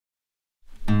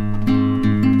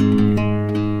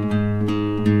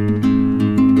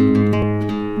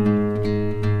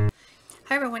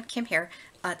here.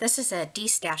 This is a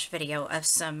Destash video of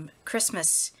some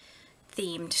Christmas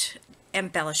themed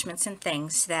embellishments and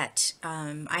things that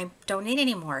I don't need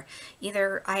anymore.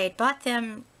 Either I had bought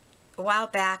them a while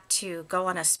back to go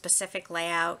on a specific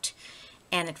layout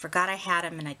and I forgot I had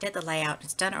them and I did the layout and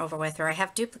it's done over with, or I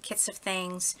have duplicates of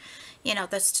things. You know,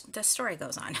 the story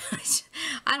goes on.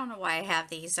 I don't know why I have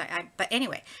these, but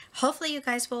anyway, hopefully you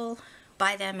guys will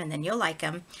buy them and then you'll like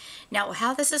them. Now,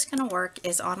 how this is going to work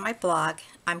is on my blog.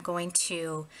 I'm going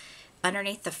to,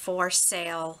 underneath the for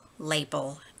sale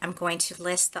label, I'm going to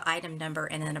list the item number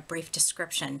and then a brief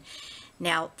description.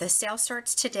 Now, the sale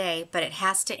starts today, but it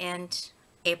has to end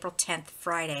April 10th,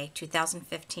 Friday,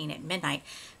 2015 at midnight,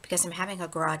 because I'm having a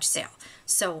garage sale.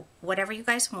 So whatever you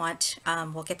guys want,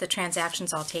 we'll get the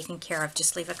transactions all taken care of.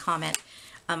 Just leave a comment.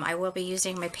 I will be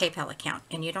using my PayPal account,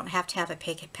 and you don't have to have a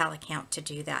PayPal account to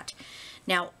do that.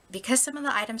 Now, because some of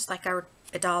the items like are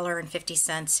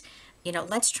 $1.50, you know,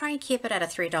 let's try and keep it at a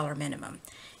 $3 minimum.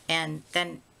 And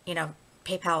then, you know,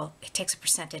 PayPal, it takes a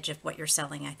percentage of what you're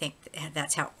selling. I think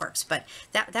that's how it works. But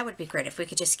that would be great if we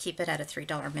could just keep it at a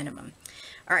 $3 minimum.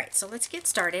 All right, so let's get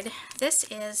started. This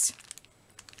is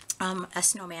a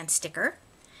snowman sticker,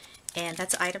 and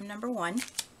that's item number 1.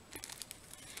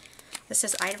 This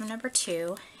is item number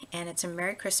 2, and it's a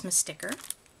Merry Christmas sticker.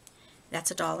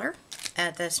 That's $1.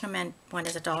 The snowman one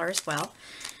is $1 as well.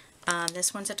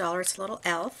 This one's $1. It's a little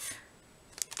elf.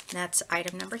 That's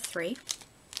item number 3.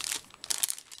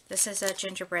 This is a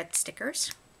gingerbread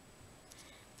stickers,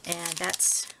 and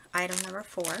that's item number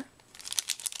 4.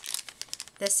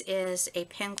 This is a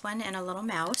penguin and a little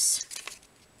mouse.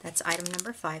 That's item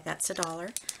number 5. That's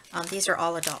 $1. These are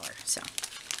all $1, so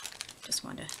just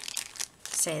wanted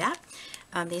to say that.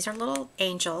 These are little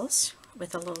angels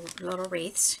with a little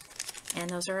wreaths, and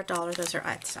those are $1. Those are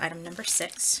item number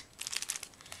 6.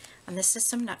 This is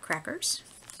some nutcrackers,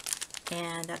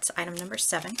 and that's item number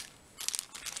 7.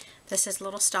 This is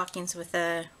little stockings with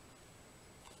a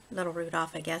little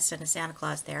Rudolph, I guess, and a Santa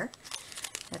Claus there.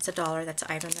 That's $1. That's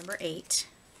item number 8.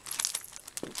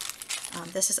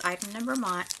 This is item number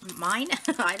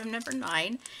item number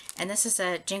 9, and this is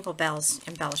a Jingle Bells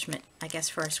embellishment, I guess,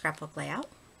 for a scrapbook layout,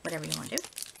 whatever you want to do.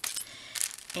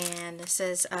 And this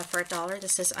is for $1.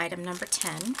 This is item number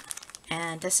 10,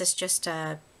 and this is just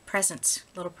presents,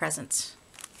 little presents.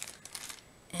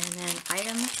 And then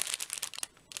item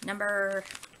number,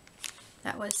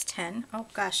 that was 10. Oh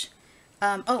gosh.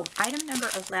 Item number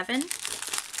 11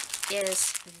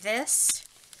 is this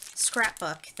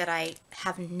scrapbook that I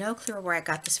have no clue where I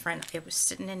got this from. It was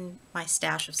sitting in my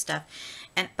stash of stuff,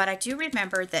 but I do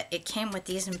remember that it came with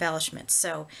these embellishments.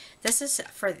 So this is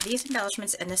for these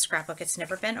embellishments in this scrapbook. It's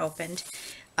never been opened.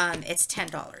 It's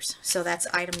 $10. So that's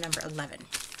item number 11.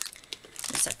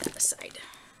 Let's set that aside.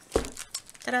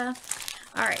 Ta-da!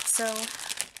 All right, so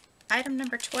item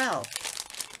number 12.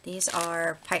 These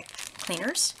are pipe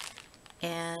cleaners,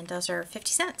 and those are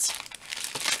 50 cents.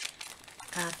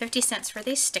 50 cents for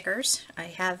these stickers. I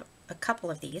have a couple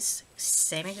of these,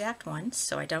 same exact ones,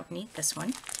 so I don't need this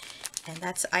one. And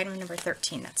that's item number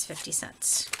 13. That's 50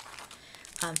 cents.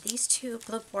 These two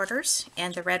blue borders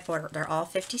and the red border, they're all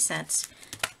 50 cents.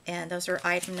 And those are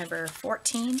item number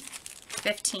 14,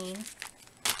 15,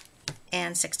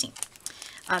 and 16.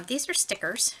 These are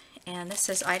stickers, and this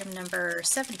is item number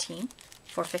 17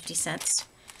 for 50 cents.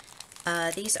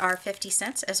 These are 50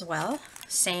 cents as well.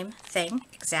 Same thing,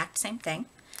 exact same thing.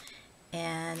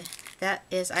 And that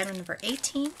is item number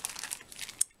 18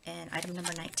 and item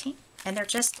number 19. And they're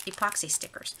just epoxy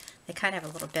stickers. They kind of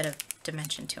have a little bit of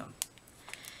dimension to them.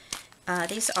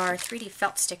 These are 3D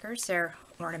felt stickers. They're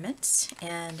ornaments,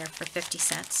 and they're for 50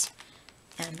 cents.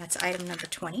 And that's item number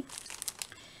 20.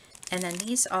 And then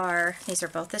these are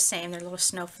both the same. They're little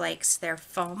snowflakes. They're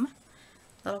foam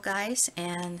little guys,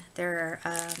 and they're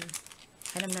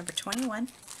item number 21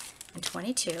 and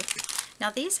 22.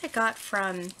 Now these I got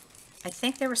from, I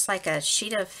think there was like a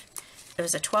sheet of, it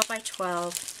was a 12 by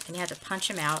 12, and you had to punch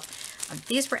them out.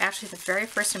 These were actually the very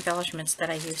first embellishments that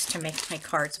I used to make my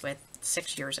cards with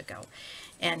 6 years ago.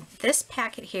 And this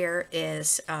packet here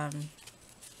is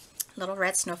little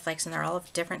red snowflakes, and they're all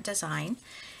of different design.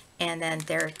 And then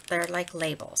they're like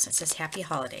labels. It says Happy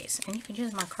Holidays, and you can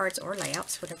use them on cards or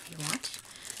layouts, whatever you want.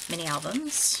 Mini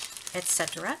albums,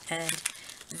 etc. And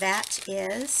that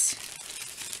is,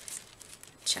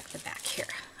 check the back here,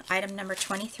 item number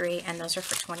 23, and those are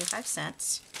for 25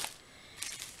 cents.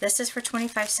 This is for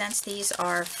 25 cents. These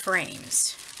are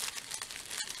frames.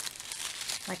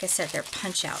 Like I said, they're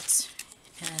punch outs,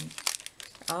 and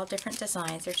they're all different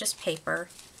designs. They're just paper.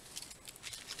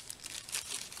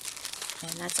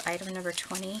 And that's item number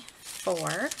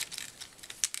 24.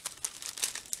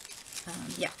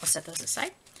 Yeah, I'll set those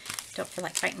aside. Don't feel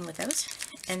like fighting with those.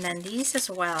 And then these as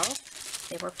well,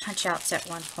 they were punch outs at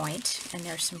one point, and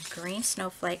there's some green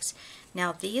snowflakes.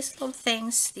 Now these little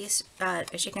things, these,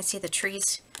 as you can see, the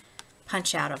trees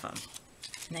punch out of them,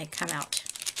 and they come out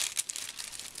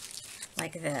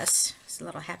like this. It's a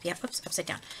little happy, oops, upside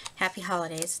down. Happy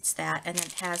holidays, it's that, and then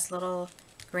it has little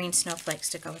green snowflakes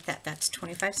to go with that. That's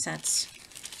 25 cents,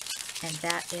 and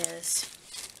that is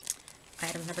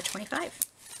item number 25.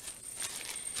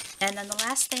 And then the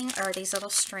last thing are these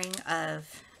little string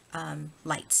of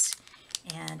lights,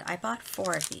 and I bought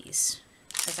 4 of these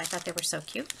because I thought they were so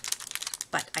cute,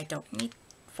 but I don't need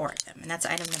 4 of them, and that's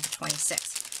item number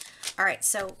 26. All right,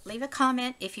 so leave a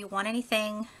comment if you want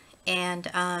anything,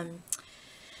 and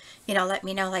you know, let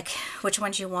me know like which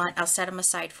ones you want. I'll set them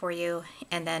aside for you,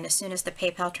 and then as soon as the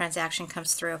PayPal transaction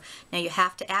comes through, now you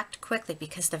have to act quickly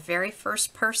because the very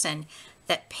first person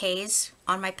that pays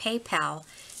on my PayPal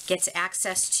gets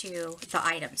access to the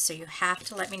items. So you have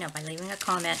to let me know by leaving a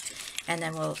comment, and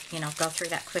then we'll, you know, go through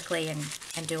that quickly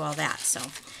and do all that. So,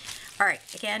 all right,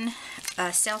 again,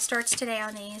 sale starts today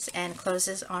on these and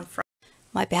closes on Friday.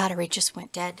 My battery just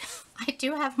went dead. I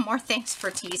do have more things for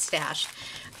Destash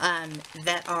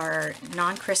that are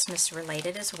non-Christmas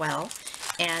related as well,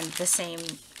 and the same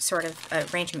sort of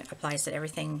arrangement applies, that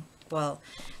everything will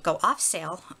go off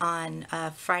sale on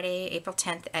Friday, April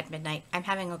 10th at midnight. I'm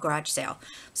having a garage sale,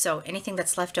 so anything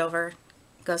that's left over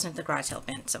goes into the garage sale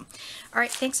bin. So, all right,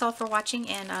 thanks all for watching,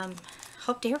 and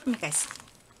hope to hear from you guys.